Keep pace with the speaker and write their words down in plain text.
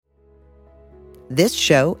This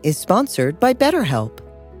show is sponsored by BetterHelp.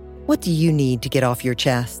 What do you need to get off your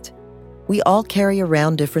chest? We all carry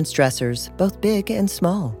around different stressors, both big and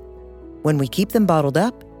small. When we keep them bottled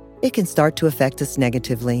up, it can start to affect us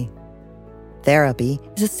negatively. Therapy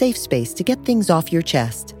is a safe space to get things off your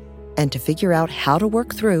chest and to figure out how to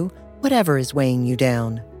work through whatever is weighing you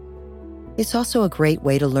down. It's also a great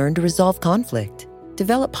way to learn to resolve conflict,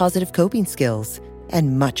 develop positive coping skills,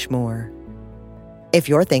 and much more. If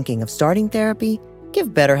you're thinking of starting therapy,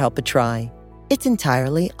 give BetterHelp a try. It's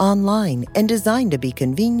entirely online and designed to be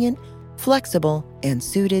convenient, flexible, and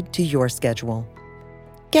suited to your schedule.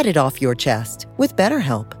 Get it off your chest with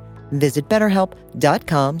BetterHelp. Visit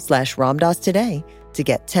BetterHelp.com/Ramdas today to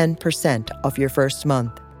get 10% off your first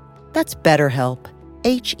month. That's BetterHelp,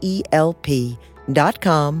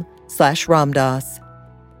 HELP.com/Ramdas.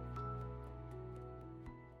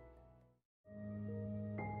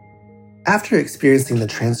 After experiencing the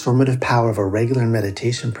transformative power of a regular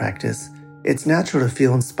meditation practice, it's natural to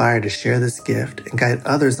feel inspired to share this gift and guide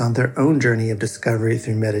others on their own journey of discovery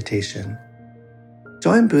through meditation.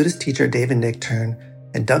 Join Buddhist teacher David Nichtern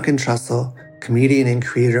and Duncan Trussell, comedian and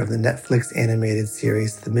creator of the Netflix animated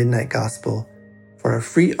series The Midnight Gospel, for a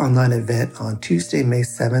free online event on Tuesday, May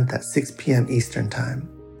 7th at 6 p.m. Eastern Time.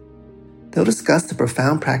 They'll discuss the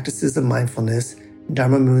profound practices of mindfulness in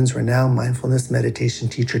Dharma Moon's renowned mindfulness meditation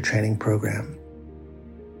teacher training program.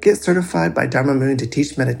 Get certified by Dharma Moon to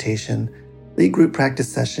teach meditation, lead group practice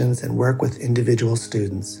sessions, and work with individual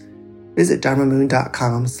students. Visit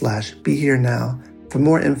dharmamoon.com/BeHereNow for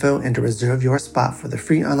more info and to reserve your spot for the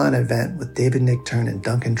free online event with David Nichtern and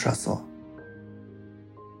Duncan Trussell.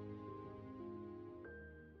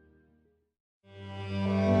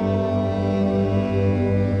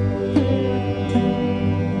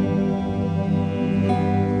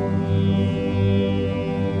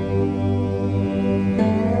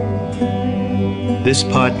 This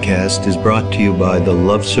podcast is brought to you by the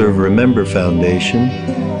Love Serve Remember Foundation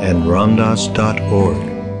and Ramdas.org.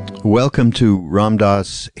 Welcome to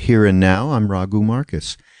Ramdas Here and Now. I'm Raghu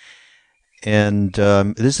Marcus. And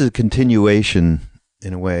this is a continuation,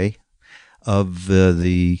 in a way, of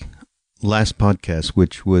the last podcast,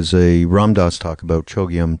 which was a Ramdas talk about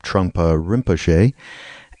Chogyam Trungpa Rinpoche.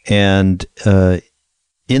 And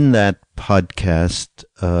in that podcast,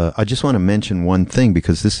 I just want to mention one thing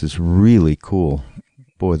because this is really cool.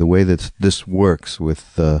 Boy, the way that this works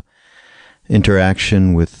with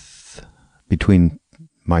interaction between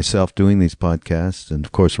myself doing these podcasts and,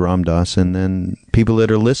 of course, Ramdas, and then people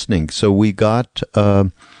that are listening. So we got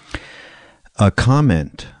a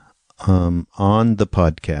comment on the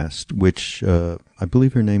podcast, which I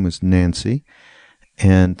believe her name was Nancy.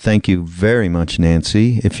 And thank you very much,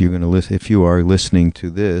 Nancy, if you are listening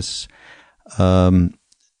to this.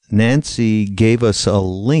 Nancy gave us a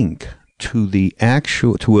link to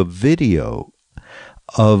to a video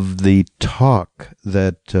of the talk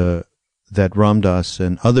that Ramdas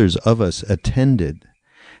and others of us attended,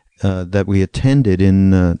 that we attended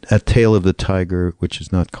at Tail of the Tiger, which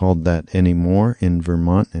is not called that anymore, in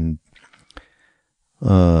Vermont, in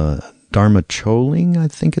Dharma Choling, I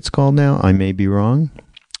think it's called now. I may be wrong.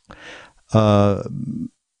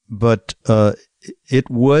 But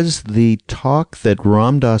it was the talk that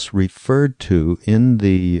Ramdas referred to in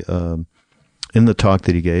the talk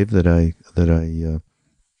that he gave that I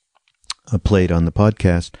played on the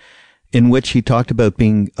podcast, in which he talked about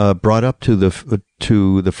being brought up to the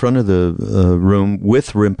front of the room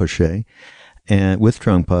with Rinpoche and with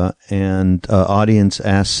Trungpa, and audience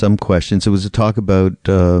asked some questions. It was a talk about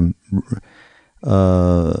Carlos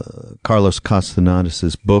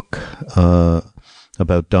Castanedas's book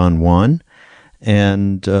about Don Juan,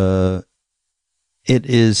 and it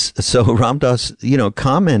is so Ramdas,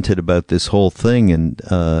 commented about this whole thing, and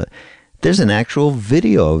there's an actual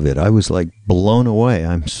video of it. I was like blown away.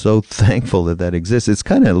 I'm so thankful that exists. It's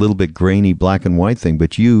kind of a little bit grainy black and white thing,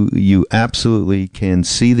 but you absolutely can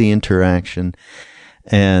see the interaction,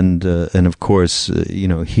 and of course,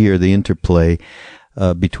 hear the interplay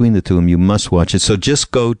between the two of them. You must watch it. So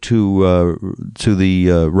just go to the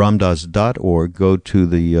ramdas.org, go to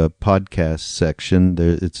the podcast section.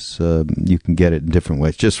 There, it's you can get it in different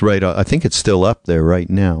ways. Just right, I think it's still up there right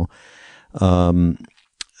now.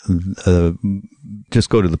 Just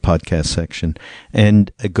go to the podcast section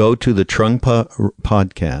and go to the Trungpa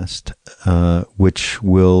podcast, which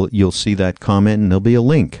you'll see that comment, and there'll be a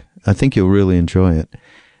link. I think you'll really enjoy it.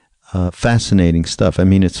 Fascinating stuff. I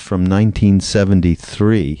mean, it's from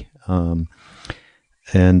 1973,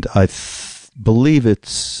 and I believe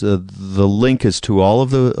it's the link is to all of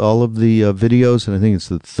the videos, and I think it's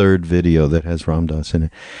the third video that has Ramdas in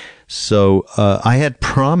it. So I had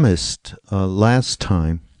promised last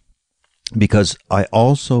time, because I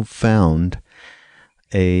also found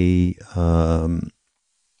it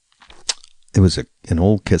was an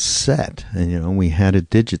old cassette, and we had it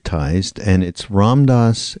digitized, and it's Ram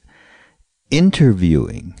Dass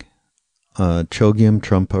interviewing Chogyam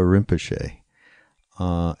Trungpa Rinpoche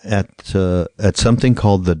at something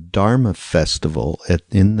called the Dharma Festival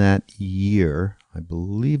in that year. I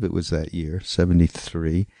believe it was that year,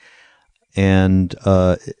 73. And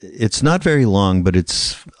it's not very long, but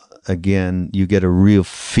it's, again, you get a real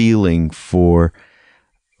feeling for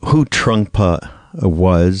who Trungpa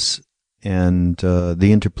was and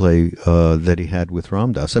the interplay that he had with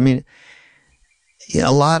Ram Dass. I mean,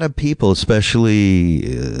 a lot of people,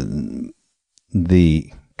 especially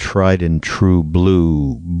the tried and true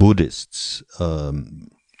blue Buddhists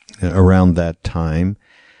around that time,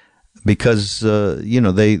 because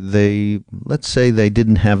they let's say they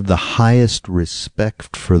didn't have the highest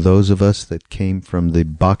respect for those of us that came from the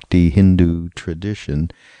Bhakti Hindu tradition,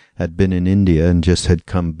 had been in India and just had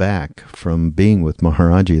come back from being with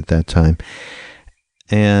Maharaji at that time.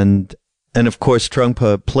 And of course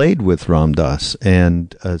Trungpa played with Ram Dass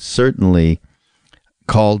and certainly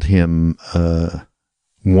called him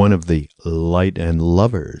one of the light and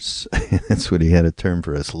lovers. That's what he had a term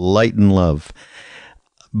for us, light and love.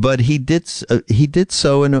 But he did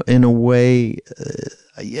so in a way.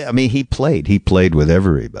 I mean, he played with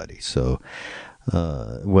everybody, so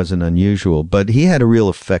it wasn't unusual. But he had a real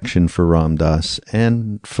affection for Ram Dass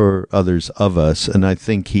and for others of us, and I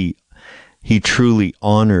think he truly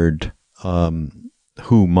honored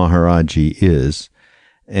who Maharaji is,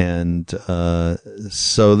 and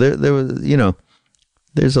so there was,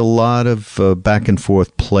 there's a lot of back and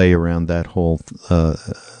forth play around that whole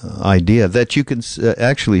idea that you can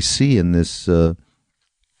actually see in this,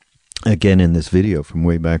 again, in this video from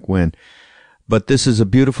way back when. But this is a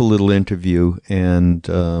beautiful little interview, and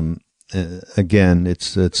again,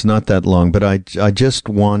 it's not that long, but I just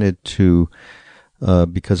wanted to,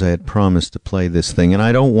 because I had promised to play this thing, and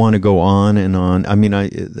I don't want to go on and on. I mean, I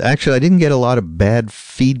didn't get a lot of bad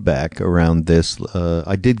feedback around this.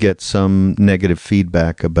 I did get some negative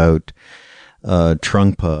feedback about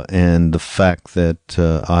Trungpa and the fact that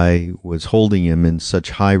I was holding him in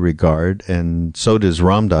such high regard, and so does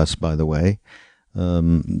Ram Dass, by the way.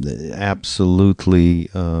 Absolutely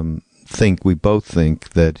we both think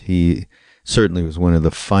that he certainly was one of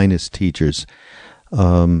the finest teachers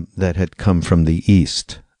that had come from the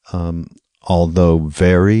East, although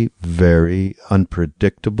very, very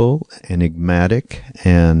unpredictable, enigmatic,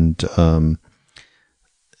 and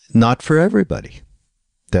not for everybody.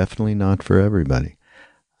 Definitely not for everybody.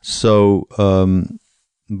 So,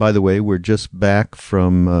 by the way, we're just back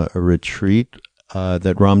from a retreat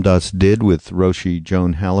that Ram Dass did with Roshi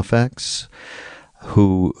Joan Halifax,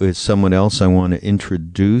 who is someone else I want to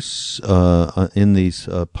introduce in these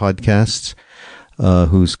podcasts,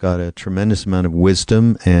 who's got a tremendous amount of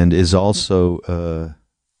wisdom and is also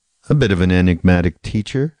a bit of an enigmatic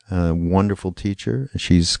teacher, a wonderful teacher.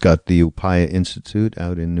 She's got the Upaya Institute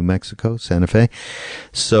out in New Mexico, Santa Fe.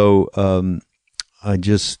 So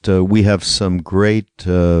we have some great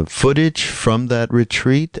footage from that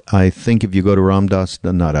retreat. I think if you go to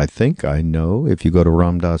I know, if you go to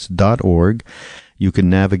ramdass.org, you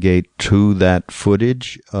can navigate to that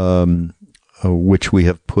footage, which we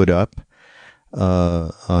have put up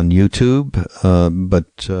on YouTube,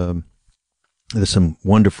 but there's some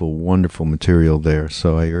wonderful, wonderful material there.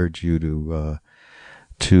 So I urge you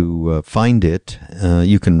to find it.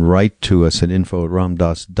 You can write to us at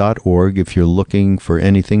info@ramdass.org if you're looking for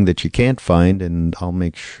anything that you can't find, and I'll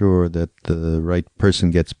make sure that the right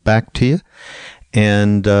person gets back to you.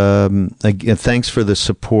 And again, thanks for the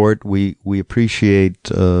support. We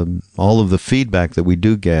appreciate all of the feedback that we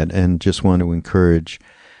do get, and just want to encourage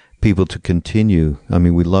people to continue. I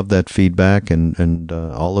mean, we love that feedback, and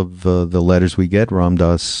all of the letters we get. Ram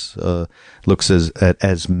Dass looks at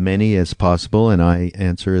as many as possible, and I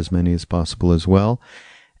answer as many as possible as well.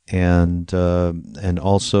 And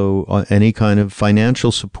also any kind of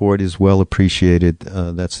financial support is well appreciated.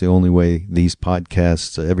 That's the only way these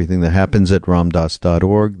podcasts, everything that happens at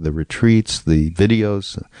ramdass.org, the retreats, the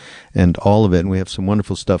videos, and all of it. And we have some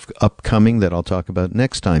wonderful stuff upcoming that I'll talk about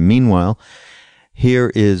next time. Meanwhile,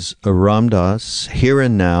 here is Ram Dass, Here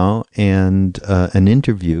and Now, and an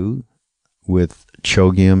interview with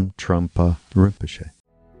Chogyam Trungpa Rinpoche.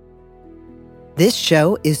 This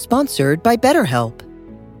show is sponsored by BetterHelp.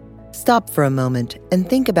 Stop for a moment and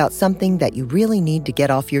think about something that you really need to get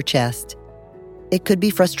off your chest. It could be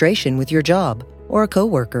frustration with your job or a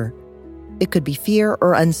coworker. It could be fear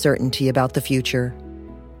or uncertainty about the future.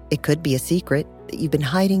 It could be a secret that you've been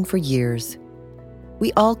hiding for years.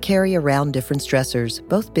 We all carry around different stressors,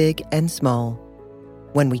 both big and small.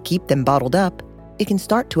 When we keep them bottled up, it can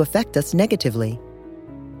start to affect us negatively.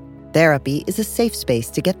 Therapy is a safe space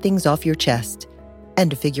to get things off your chest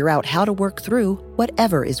and to figure out how to work through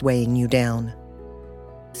whatever is weighing you down.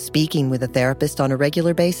 Speaking with a therapist on a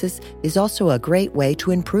regular basis is also a great way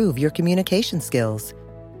to improve your communication skills,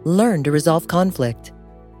 learn to resolve conflict,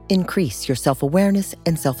 increase your self-awareness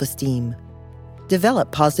and self-esteem,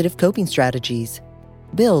 develop positive coping strategies,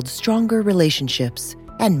 build stronger relationships,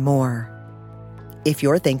 and more. If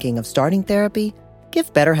you're thinking of starting therapy,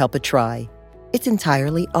 give BetterHelp a try. It's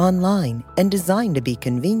entirely online and designed to be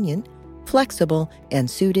convenient, flexible, and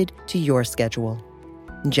suited to your schedule.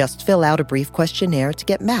 Just fill out a brief questionnaire to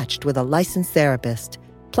get matched with a licensed therapist,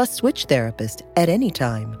 plus switch therapist at any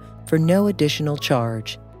time for no additional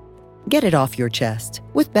charge. Get it off your chest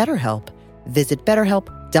with BetterHelp. Visit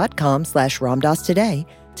BetterHelp.com/Ramdas today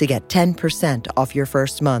to get 10% off your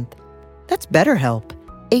first month. That's BetterHelp,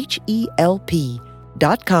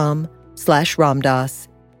 HELP.com/Ramdas.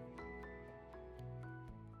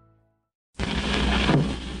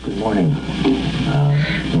 Good morning.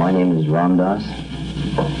 My name is Ramdas,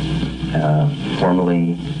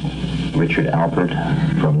 formerly Richard Alpert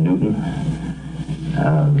from Newton.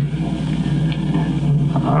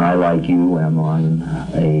 I, like you, am on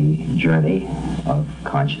a journey of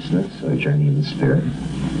consciousness, or a journey of the spirit.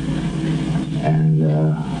 And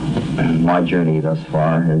my journey thus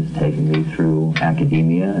far has taken me through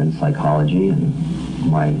academia and psychology and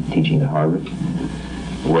my teaching at Harvard,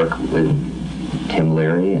 work with Tim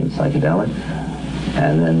Leary and psychedelics,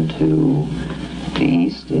 and then to the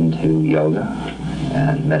East into yoga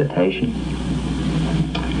and meditation.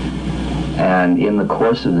 And in the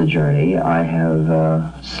course of the journey, I have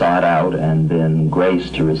sought out and been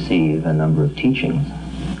graced to receive a number of teachings.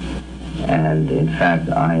 And in fact,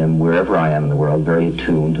 I am, wherever I am in the world, very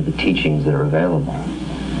attuned to the teachings that are available.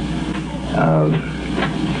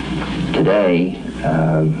 Today,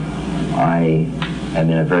 I am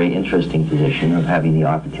in a very interesting position of having the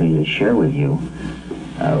opportunity to share with you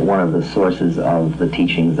one of the sources of the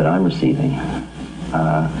teachings that I'm receiving.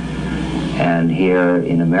 And here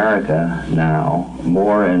in America now,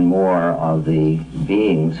 more and more of the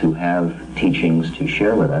beings who have teachings to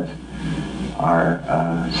share with us are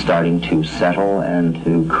starting to settle and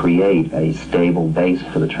to create a stable base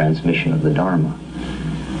for the transmission of the Dharma.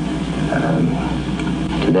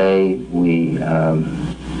 Today we are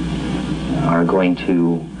going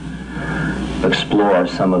to explore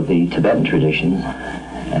some of the Tibetan traditions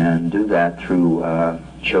and do that through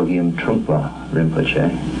Chogyam Trungpa Rinpoche,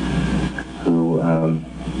 who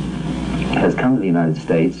has come to the United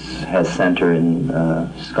States, has center in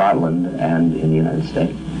Scotland and in the United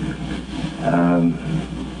States,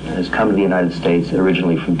 has come to the United States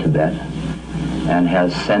originally from Tibet, and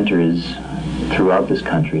has centers throughout this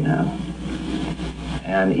country now,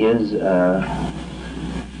 and is,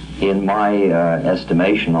 in my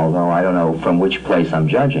estimation, although I don't know from which place I'm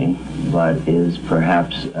judging, but is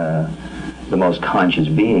perhaps the most conscious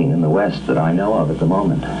being in the West that I know of at the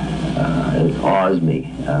moment. It awes me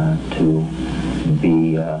to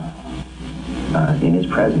be in his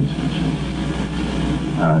presence.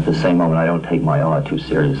 At the same moment, I don't take my awe too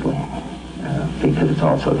seriously, because it's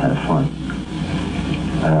also kind of fun.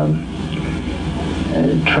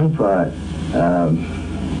 Trungpa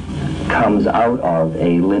comes out of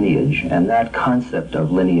a lineage, and that concept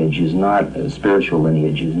of lineage is not, spiritual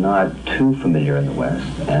lineage is not too familiar in the West,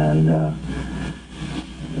 and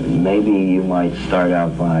maybe you might start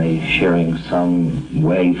out by sharing some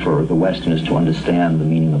way for the Westerners to understand the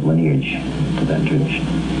meaning of lineage in Tibetan tradition.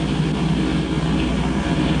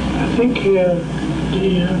 I think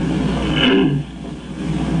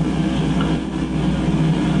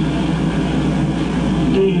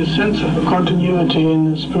the sense of continuity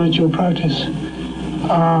in the spiritual practice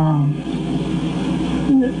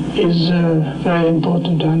is very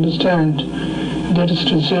important to understand. That is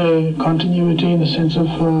to say, continuity in the sense of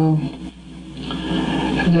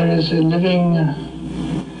there is a living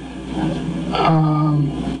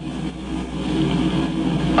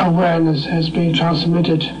awareness has been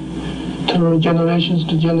transmitted through generations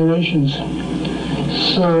to generations.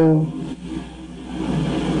 So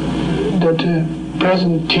that the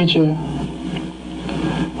present teacher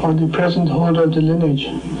or the present holder of the lineage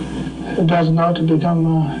does not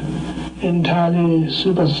become entirely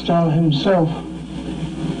superstar himself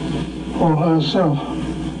or herself,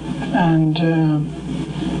 and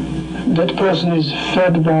that person is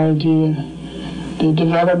fed by the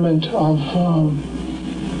development of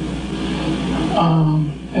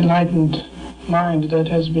enlightened mind that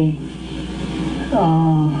has been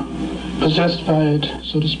possessed by it,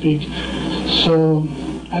 so to speak. So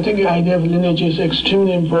I think the idea of lineage is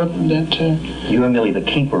extremely important, that you are merely the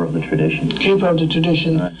keeper of the tradition. Keeper of the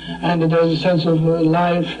tradition, right. And there's a sense of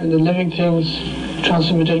life and the living things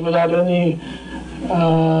transmitted without any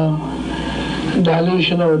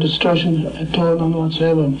dilution or distortion at all, none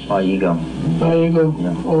whatsoever. By ego. By ego,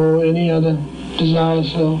 yeah. Or any other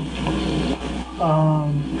desires or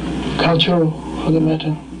cultural, for the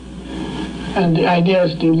matter. And the idea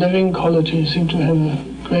is the living quality seem to have a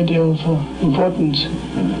great deal of importance.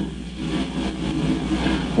 Mm-hmm.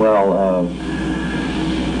 Well,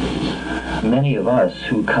 many of us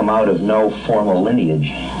who come out of no formal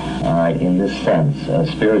lineage, in this sense, a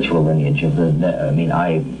spiritual lineage of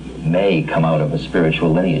I may come out of a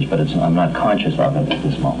spiritual lineage, but I'm not conscious of it at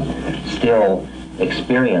this moment. Still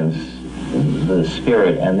experience the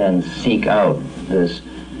spirit and then seek out this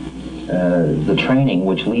the training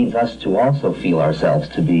which leads us to also feel ourselves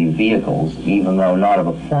to be vehicles, even though not of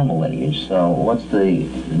a formal lineage. So what's the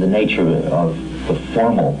nature of the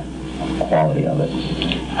formal quality of it?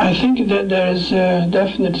 I think that there is a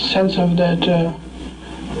definite sense of that,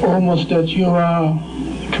 almost that you are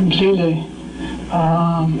completely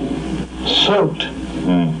soaked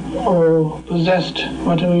or possessed,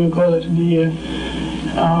 whatever you call it,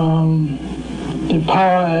 the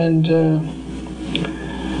power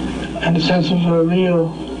and the sense of a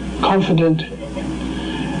real confidence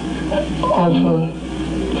of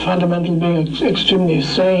fundamental being extremely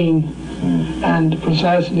sane and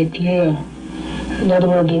precisely clear. In other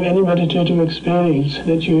words, any meditative experience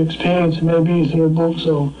that you experience, maybe through books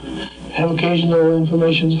or have occasional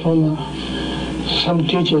information from some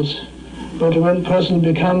teachers, but when a person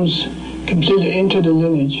becomes completely into the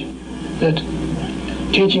lineage, that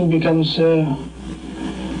teaching becomes a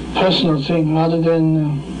personal thing rather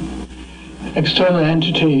than external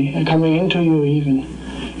entity coming into you even.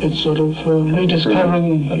 It's sort of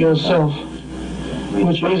rediscovering yourself,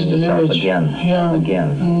 which is the lineage.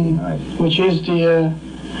 Again. Right. Which is the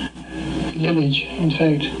lineage, in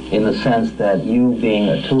fact. In the sense that you, being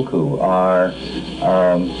a tulku,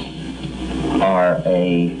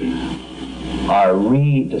 are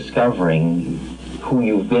rediscovering who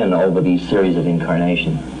you've been over these series of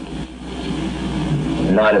incarnations.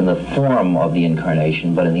 Not in the form of the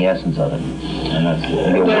incarnation, but in the essence of it. And that's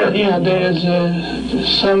there is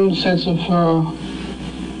some sense of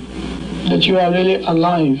that you are really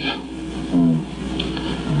alive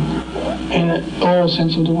in all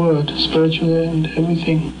sense of the word, spiritually and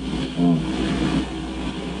everything.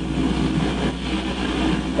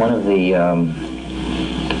 One of the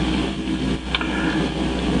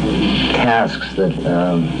tasks that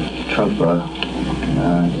Trungpa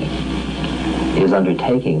is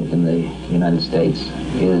undertaking in the United States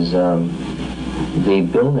is the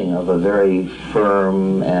building of a very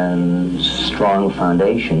firm and strong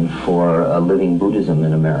foundation for a living Buddhism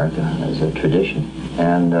in America as a tradition.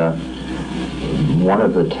 And one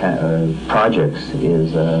of the projects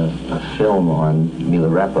is a film on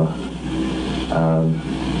Milarepa.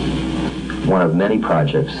 One of many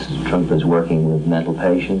projects. Trungpa is working with mental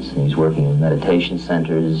patients, and he's working with meditation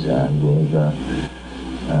centers and with a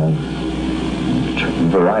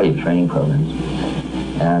variety of training programs.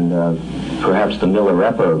 And perhaps the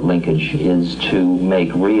Milarepa linkage is to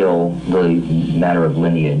make real the matter of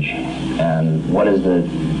lineage. And what is the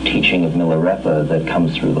teaching of Milarepa that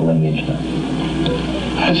comes through the lineage then?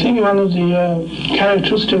 I think one of the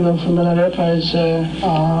characteristics of Milarepa is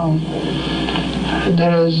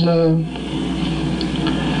there is a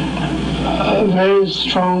very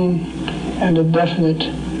strong and a definite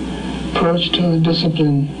approach to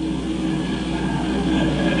discipline,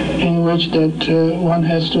 in which that one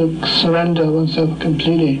has to surrender oneself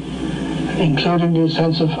completely, including the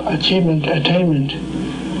sense of attainment,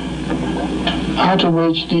 out of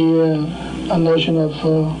which the notion of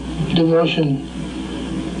devotion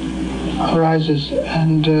arises.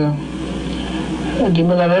 And the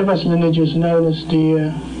Milarepa's lineage is known as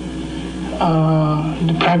the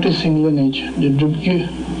practicing lineage, the Drupgyu,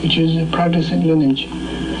 which is the practicing lineage.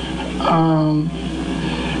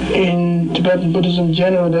 In Tibetan Buddhism in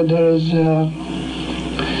general, that there is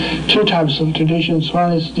two types of traditions.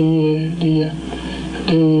 One is the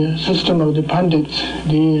system of the pandits,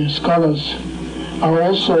 the scholars are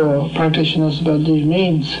also practitioners, but the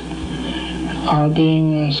means are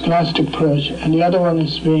being a scholastic approach, and the other one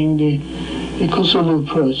is being the Kusulu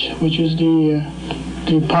approach, which is the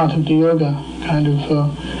part of the yoga kind of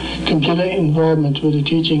complete involvement with the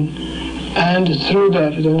teaching. And through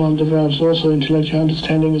that, then one develops also intellectual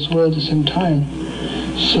understanding as well at the same time.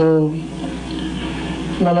 So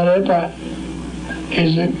Milarepa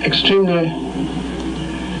is extremely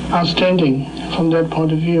outstanding from that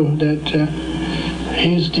point of view, that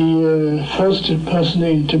he's the first person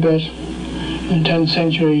in Tibet in the 10th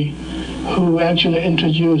century who actually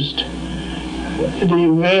introduced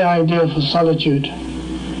the very idea of solitude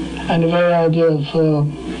and the very idea of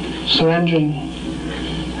surrendering,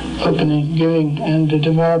 opening, giving, and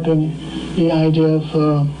developing the idea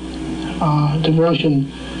of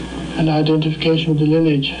devotion and identification with the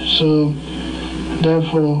lineage. So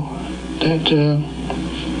therefore, that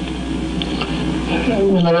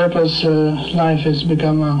Milarepa's life has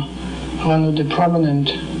become one of the prominent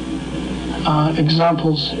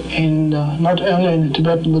examples in not only in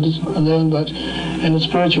Tibetan Buddhism alone, but in the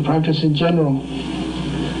spiritual practice in general.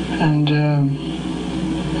 And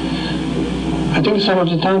I think some of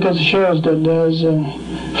the Tankas shows that there's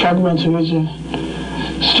fragments of his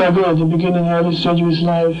struggle at the beginning, early stage of his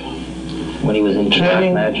life. When he was in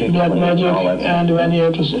training, black magic, and when he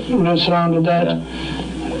had to surround that. Yeah.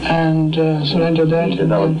 And surrender that. He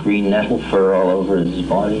developed green nettle fur all over his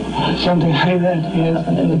body. Something like that, yes.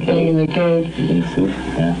 And being in the cave. In soup,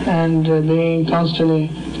 yeah. And being constantly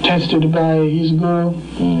tested by his guru.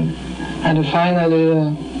 And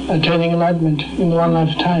finally attaining enlightenment in one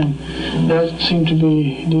lifetime. That seemed to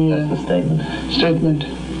be That's the statement.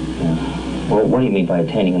 Yeah. Well, what do you mean by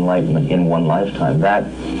attaining enlightenment in one lifetime? That,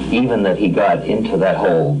 even that he got into that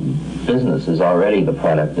whole business is already the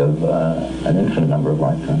product of an infinite number of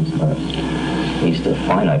lifetimes, or at least a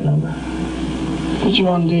finite number. Which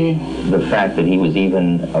one? The fact that he was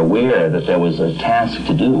even aware that there was a task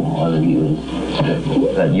to do, or that he was,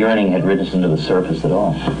 that yearning had risen to the surface at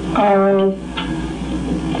all.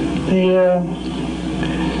 The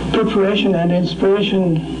preparation and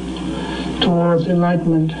inspiration towards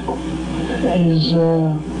enlightenment is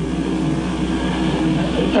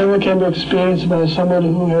only can be experienced by somebody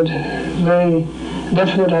who had very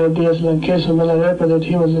definite ideas, like in the case of Milarepa, that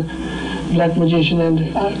he was a black magician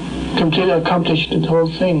and completely accomplished the whole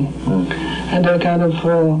thing. And that kind of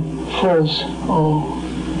force or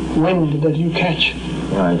wind that you catch.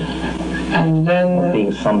 Right. And then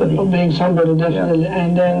being somebody. Being somebody, definitely. Yeah.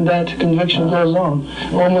 And then that conviction goes on,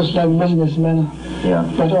 almost like businessmen. Yeah.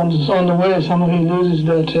 But on the way, somehow he loses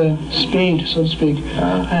that speed, so to speak,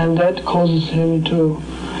 and that causes him to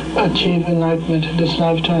achieve enlightenment this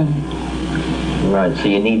lifetime. Right. So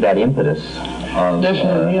you need that impetus of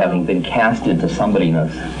having been cast into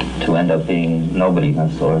somebodyness to end up being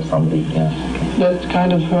nobodyness or somebody. Yeah. Okay. That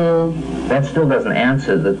kind of. That still doesn't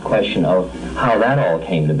answer the question of how that all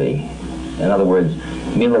came to be. In other words,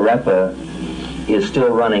 Milarepa is still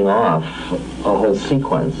running off a whole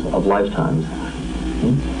sequence of lifetimes.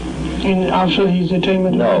 After his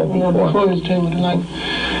attainment? No, before his attainment in life.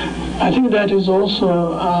 I think that is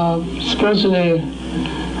also spiritually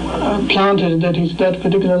planted, that is that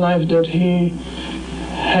particular life, that he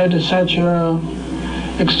had such a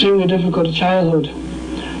extremely difficult childhood,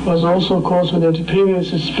 was also caused with the previous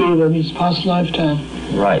speed of his past lifetime.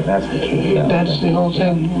 Right, that's the key. Yeah. That's the whole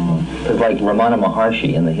thing. Because like Ramana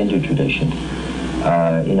Maharshi in the Hindu tradition,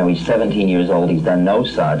 he's 17 years old, he's done no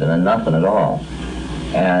sadhana, nothing at all.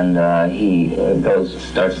 And he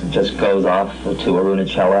just goes off to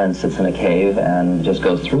Arunachala and sits in a cave and just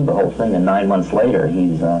goes through the whole thing. And 9 months later,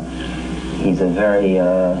 he's a very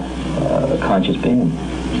conscious being.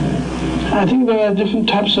 I think there are different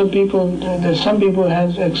types of people. There's some people who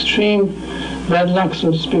have extreme bad luck,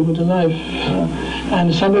 so to speak, with the life. Yeah.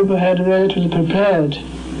 And some people had relatively prepared.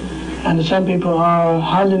 And some people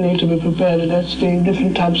hardly need to be prepared. That's the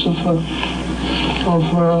different types of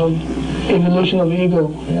evolution of ego,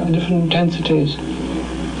 different intensities.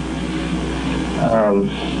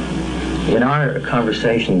 In our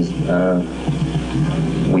conversations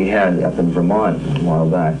we had up in Vermont a while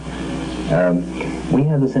back, we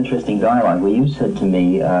had this interesting dialogue where you said to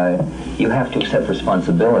me, you have to accept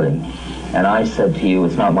responsibility. And I said to you,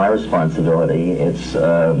 it's not my responsibility, it's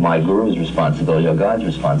my guru's responsibility or God's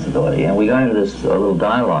responsibility. And we got into this little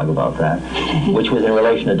dialogue about that, which was in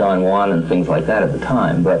relation to Don Juan and things like that at the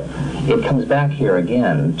time. But it comes back here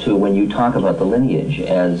again to when you talk about the lineage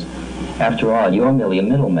as, after all, you're merely a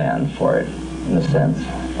middleman for it, in a sense.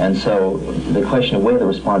 And so the question of where the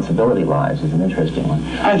responsibility lies is an interesting one.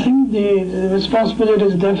 I think the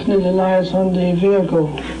responsibility definitely lies on the vehicle,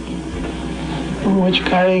 which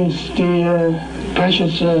carries the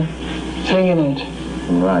precious thing in it.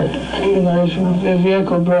 Right. If a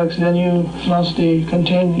vehicle breaks, then you've lost the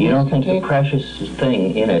container. You don't think the precious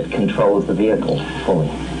thing in it controls the vehicle fully?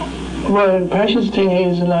 Well, the precious thing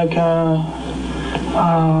is like a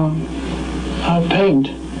paint.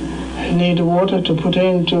 You need water to put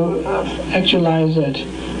in to actualize it.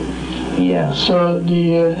 Yeah. So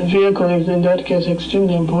the vehicle is in that case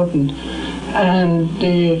extremely important, and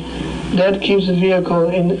that keeps the vehicle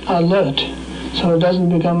in alert, so it doesn't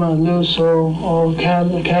become loose or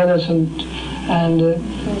careless and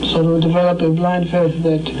sort of develop a blind faith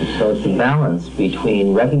that. So it's the balance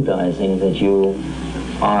between recognizing that you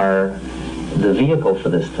are the vehicle for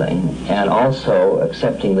this thing, and also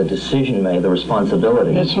accepting the decision made, the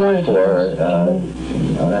responsibility. That's right. For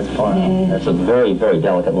that's fine. That's a very, very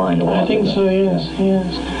delicate line to walk. I think so. Yes,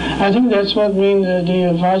 yes. I think that's what means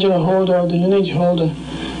the Vajra holder, or the lineage holder,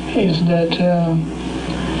 is that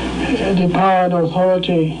the power and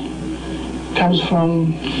authority comes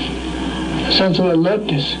from a sense of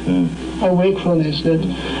alertness, or wakefulness, that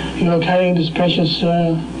you are carrying this precious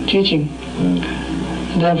teaching.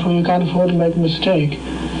 Therefore, you can't afford to make a mistake,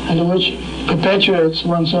 and which perpetuates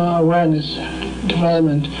one's awareness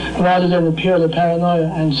development, rather than a purely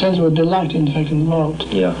paranoia and sense of delight, in fact, involved.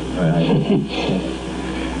 Yeah, right.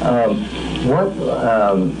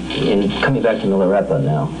 In coming back to Milarepa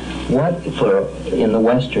now, what in the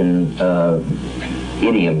Western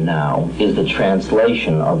idiom now is the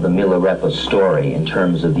translation of the Milarepa story in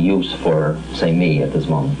terms of the use for, say, me at this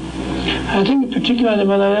moment? I think particularly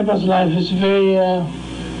Milarepa's life is very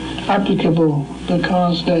applicable,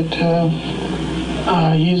 because that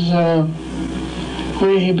he's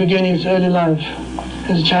where he began his early life.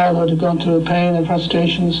 His childhood had gone through pain and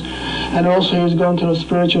frustrations, and also he's gone through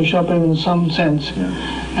spiritual shopping in some sense. Yeah.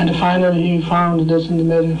 And finally he found this and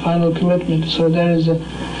made a final commitment. So there is a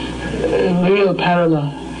real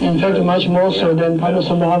parallel. In fact, much more so than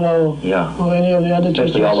Padmasambhava or any of the other teachers.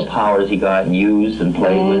 Especially all the powers he got and used and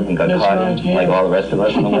played with and got caught in, like all the rest of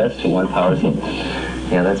us in the West who want powers.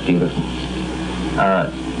 Yeah, that's beautiful.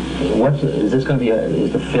 Is this going to be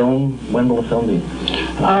is the film, when will the film be?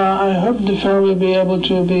 I hope the film will be able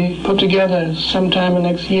to be put together sometime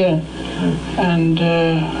next year. And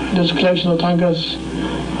this collection of tankas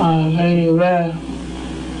are very rare,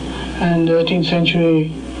 and 18th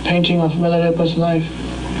century painting of Milarepa's life.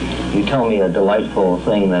 You tell me a delightful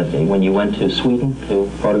thing, that when you went to Sweden to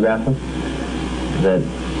photograph them, that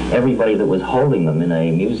everybody that was holding them in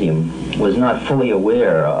a museum was not fully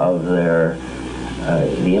aware of the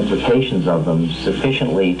implications of them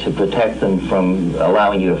sufficiently to protect them from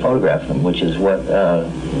allowing you to photograph them, which is what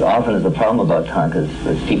often is the problem about tankas,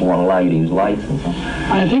 that people won't allow you to use lights and so on.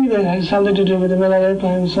 I think that has something to do with the Milarepa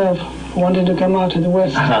himself wanting to come out to the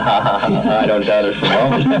West. I don't doubt it for a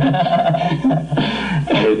moment.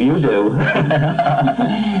 And if you do,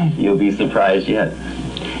 you'll be surprised yet.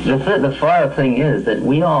 The far thing is that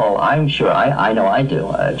we all, I'm sure, I know I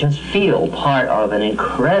do, just feel part of an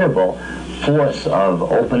incredible force of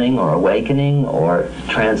opening or awakening or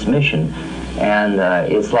transmission. And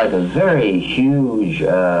it's like a very huge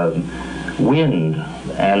wind,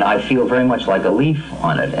 and I feel very much like a leaf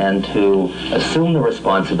on it. And to assume the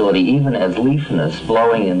responsibility, even as leafness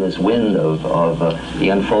blowing in this wind of the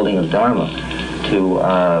unfolding of Dharma, to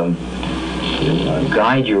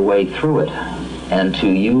guide your way through it, and to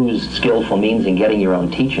use skillful means in getting your own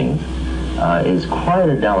teaching is quite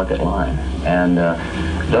a delicate line. And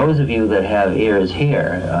those of you that have ears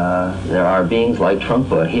here, there are beings like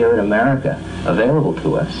Trungpa here in America available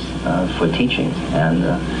to us for teaching. And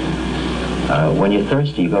when you're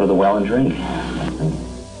thirsty, you go to the well and drink.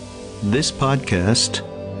 This podcast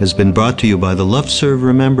has been brought to you by the Love Serve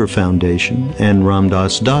Remember Foundation and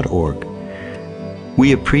Ramdas.org.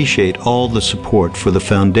 We appreciate all the support for the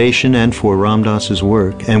foundation and for Ram Dass's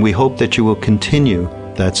work, and we hope that you will continue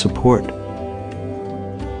that support.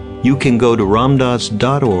 You can go to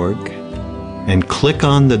ramdas.org and click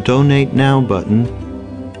on the Donate Now button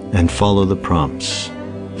and follow the prompts.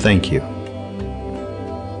 Thank you.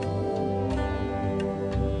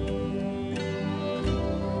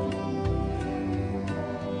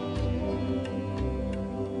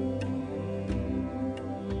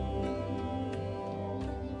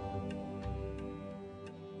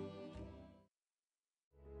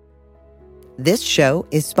 This show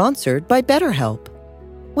is sponsored by BetterHelp.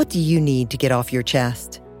 What do you need to get off your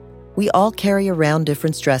chest? We all carry around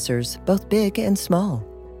different stressors, both big and small.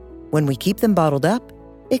 When we keep them bottled up,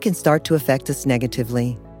 it can start to affect us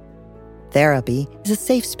negatively. Therapy is a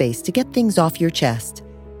safe space to get things off your chest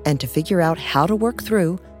and to figure out how to work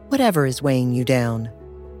through whatever is weighing you down.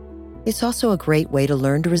 It's also a great way to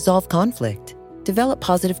learn to resolve conflict, develop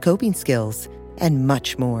positive coping skills, and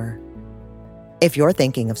much more. If you're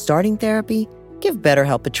thinking of starting therapy, give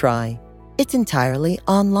BetterHelp a try. It's entirely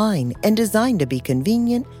online and designed to be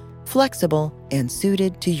convenient, flexible, and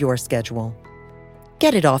suited to your schedule.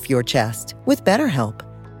 Get it off your chest with BetterHelp.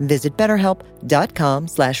 Visit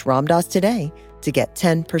BetterHelp.com/Ramdas today to get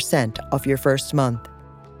 10% off your first month.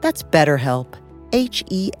 That's BetterHelp,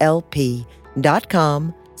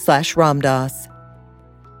 HELP.com/Ramdas.